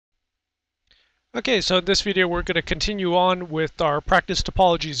Okay, so in this video we're going to continue on with our practice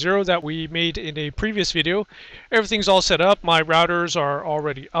topology 0 that we made in a previous video. Everything's all set up. My routers are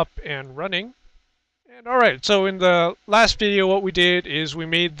already up and running. And alright, so in the last video what we did is we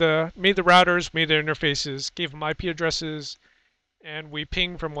made the routers, made their interfaces, gave them IP addresses, and we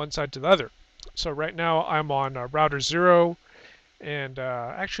ping from one side to the other. So right now I'm on router 0, and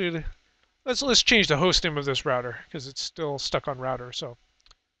actually let's change the host name of this router because it's still stuck on router. So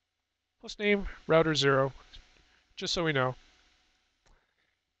hostname router 0, just so we know.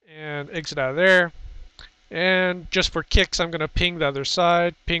 And exit out of there. And just for kicks, I'm going to ping the other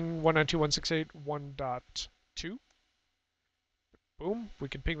side. Ping 192.168.1.2. Boom, we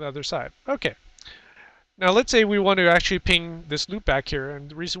can ping the other side. Okay. Now let's say we want to actually ping this loopback here. And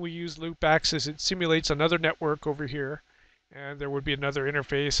the reason we use loopbacks is it simulates another network over here. And there would be another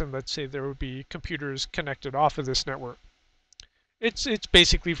interface, and let's say there would be computers connected off of this network. It's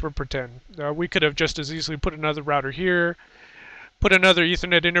basically for pretend. We could have just as easily put another router here, put another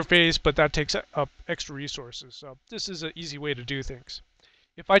Ethernet interface, but that takes up extra resources. So this is an easy way to do things.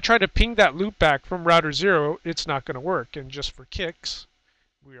 If I try to ping that loopback from router 0, it's not going to work. And just for kicks,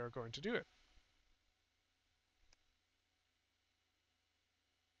 we are going to do it.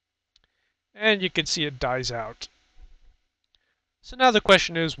 And you can see it dies out. So now the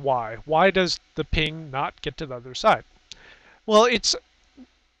question is why? Why does the ping not get to the other side? Well, it's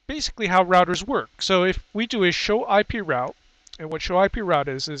basically how routers work. So if we do a show IP route, and what show IP route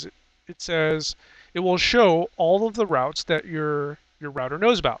is it says it will show all of the routes that your router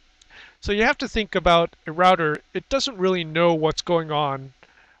knows about. So you have to think about a router. It doesn't really know what's going on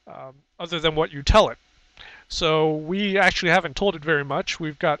other than what you tell it. So we actually haven't told it very much.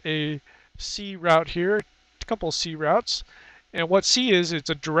 We've got a C route here, a couple of C routes. And what C is, it's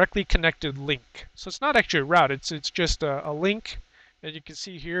a directly connected link. So it's not actually a route, it's just a link. And you can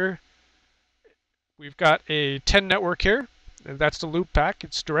see here, we've got a 10 network here, and that's the loopback.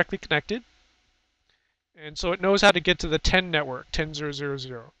 It's directly connected. And so it knows how to get to the 10 network,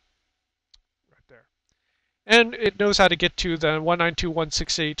 10.0.0.0, right there. And it knows how to get to the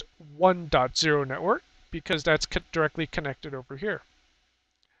 192.168.1.0 network, because that's directly connected over here.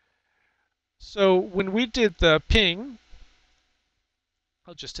 So when we did the ping,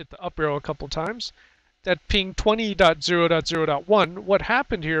 I'll just hit the up arrow a couple times, that ping 20.0.0.1, what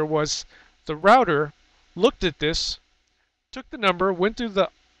happened here was the router looked at this, took the number, went through the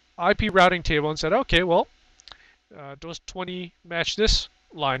IP routing table and said, okay, well, does 20 match this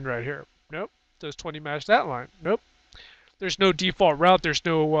line right here? Nope. Does 20 match that line? Nope. There's no default route. There's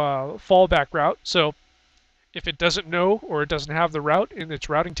no fallback route. So if it doesn't know or it doesn't have the route in its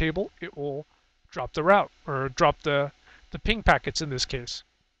routing table, it will drop the route or drop the ping packets in this case.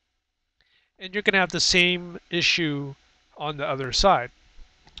 And you're going to have the same issue on the other side.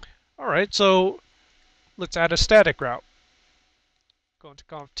 All right, so let's add a static route. Go into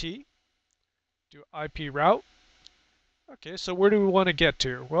conf t, do IP route. Okay, so where do we want to get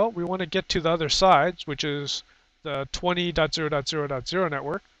to? Well, we want to get to the other side, which is the 20.0.0.0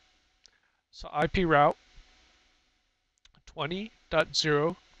 network. So IP route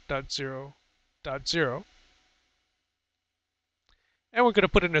 20.0.0.0. And we're going to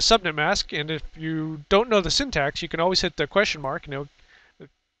put in a subnet mask, and if you don't know the syntax, you can always hit the question mark, and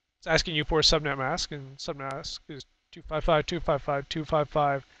it's asking you for a subnet mask, and subnet mask is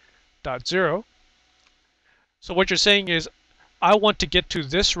 255.255.255.0. So what you're saying is, I want to get to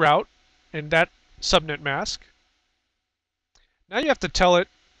this route in that subnet mask. Now you have to tell it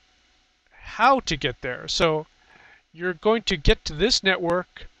how to get there. So you're going to get to this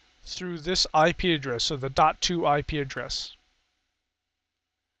network through this IP address, so the .2 IP address.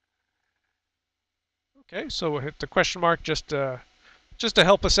 Okay, so we'll hit the question mark just to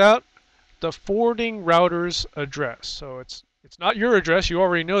help us out. The forwarding router's address. So it's not your address, you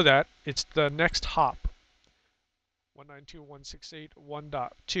already know that. It's the next hop.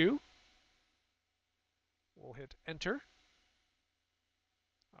 192.168.1.2. We'll hit enter.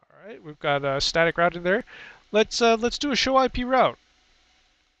 All right, we've got a static route in there. Let's do a show IP route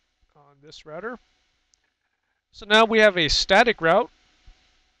on this router. So now we have a static route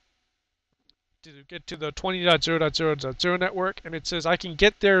to get to the 20.0.0.0 network, and it says I can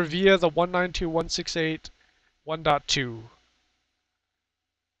get there via the 192.168.1.2.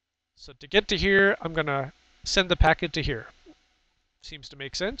 So to get to here, I'm going to send the packet to here. Seems to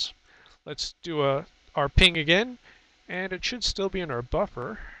make sense. Let's do our ping again, and it should still be in our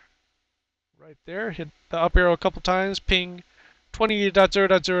buffer. Right there, hit the up arrow a couple times, ping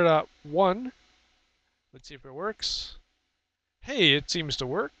 20.0.0.1. Let's see if it works. Hey, it seems to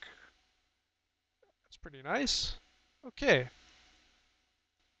work. That's pretty nice. Okay.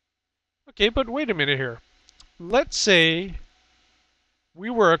 Okay, but wait a minute here. Let's say we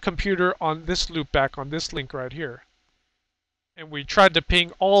were a computer on this loopback on this link right here, and we tried to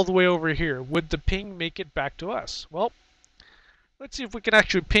ping all the way over here. Would the ping make it back to us? Well, let's see if we can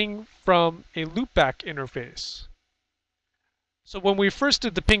actually ping from a loopback interface. So when we first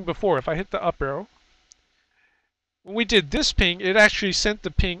did the ping before, if I hit the up arrow, when we did this ping, it actually sent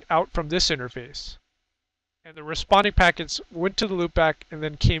the ping out from this interface. And the responding packets went to the loopback and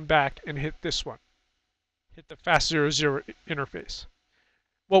then came back and hit this one. Hit the fast00 interface.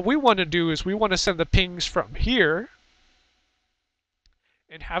 What we want to do is we want to send the pings from here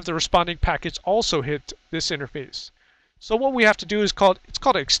and have the responding packets also hit this interface. So what we have to do is it's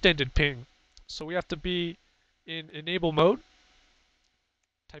called an extended ping. So we have to be in enable mode,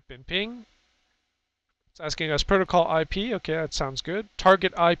 type in ping. It's asking us protocol IP. Okay, that sounds good.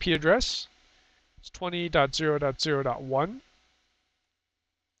 Target IP address. It's 20.0.0.1.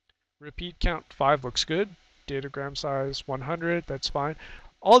 Repeat count 5 looks good. Datagram size 100, that's fine.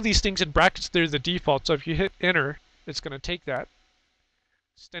 All these things in brackets, they're the default, so if you hit enter, it's going to take that.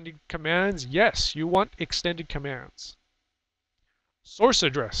 Extended commands, yes, you want extended commands. Source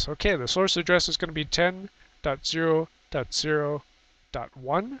address, okay, the source address is going to be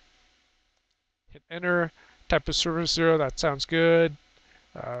 10.0.0.1. Hit enter, type of service 0, that sounds good.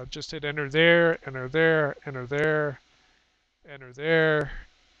 Just hit enter there, enter there, enter there, enter there.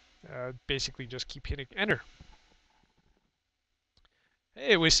 Basically just keep hitting enter.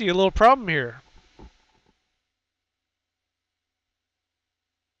 Hey, we see a little problem here.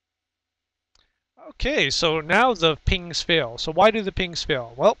 Okay, so now the pings fail. So why do the pings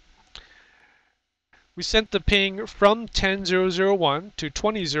fail? Well, we sent the ping from 10.0.0.1 to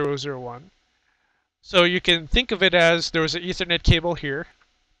 20.0.0.1. So you can think of it as there was an Ethernet cable here.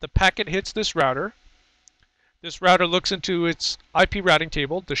 The packet hits this router. This router looks into its IP routing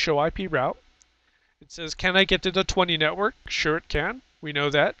table to show IP route. It says, can I get to the 20 network? Sure it can. We know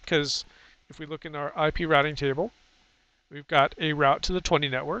that because if we look in our IP routing table, we've got a route to the 20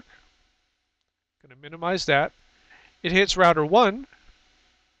 network. I'm going to minimize that. It hits router 1.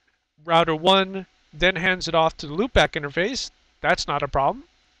 Router 1 then hands it off to the loopback interface. That's not a problem.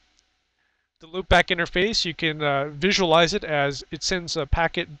 The loopback interface, you can visualize it as it sends a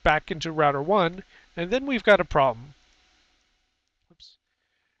packet back into router 1, and then we've got a problem. Oops.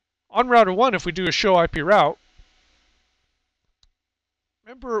 On router 1, if we do a show IP route,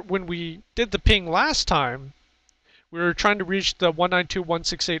 remember when we did the ping last time, we were trying to reach the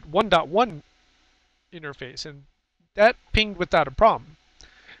 192.168.1.1 interface, and that pinged without a problem.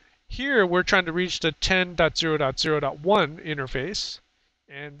 Here, we're trying to reach the 10.0.0.1 interface,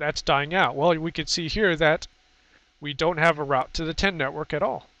 and that's dying out. Well, we can see here that we don't have a route to the 10 network at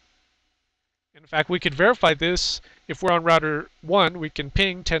all. In fact, we could verify this. If we're on router 1, we can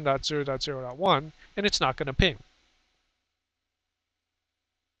ping 10.0.0.1, and it's not going to ping.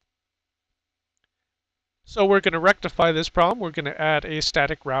 So we're going to rectify this problem. We're going to add a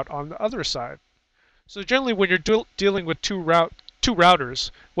static route on the other side. So generally, when you're dealing with two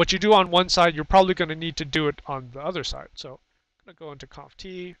routers, what you do on one side, you're probably going to need to do it on the other side. So I'm going to go into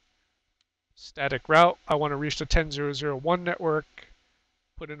conft static route. I want to reach the 10.0.0.1 network.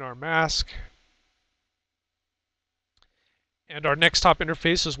 Put in our mask. And our next hop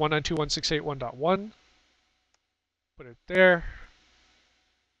interface is 192.168.1.1. Put it there.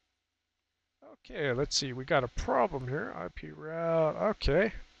 Okay, let's see. We got a problem here. IP route.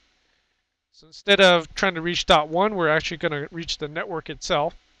 Okay. So instead of trying to reach .1, we're actually going to reach the network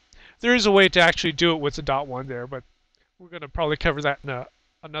itself. There is a way to actually do it with the .1 there, but we're going to probably cover that in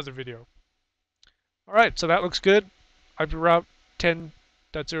another video. All right, so that looks good. IP route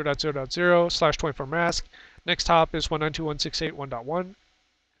 10.0.0.0/24 mask. Next hop is 192.168.1.1.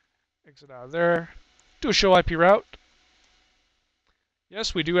 Exit out of there. Do a show IP route.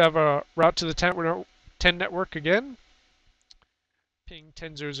 Yes, we do have a route to the 10 network again. Ping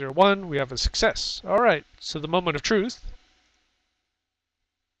 10.0.0.1. We have a success. All right, so the moment of truth.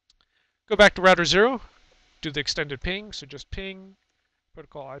 Go back to router 0. Do the extended ping. So just ping,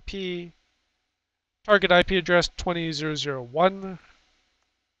 protocol IP, target IP address 20.0.0.1.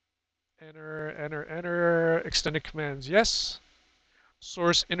 Enter, enter, enter. Extended commands, yes.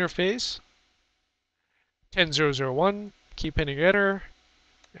 Source interface 10.0.0.1. Keep hitting enter.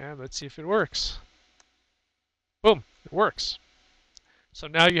 And let's see if it works. Boom, it works. So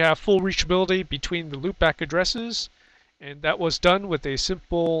now you have full reachability between the loopback addresses, and that was done with a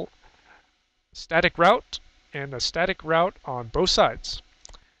simple static route and a static route on both sides.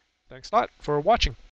 Thanks a lot for watching.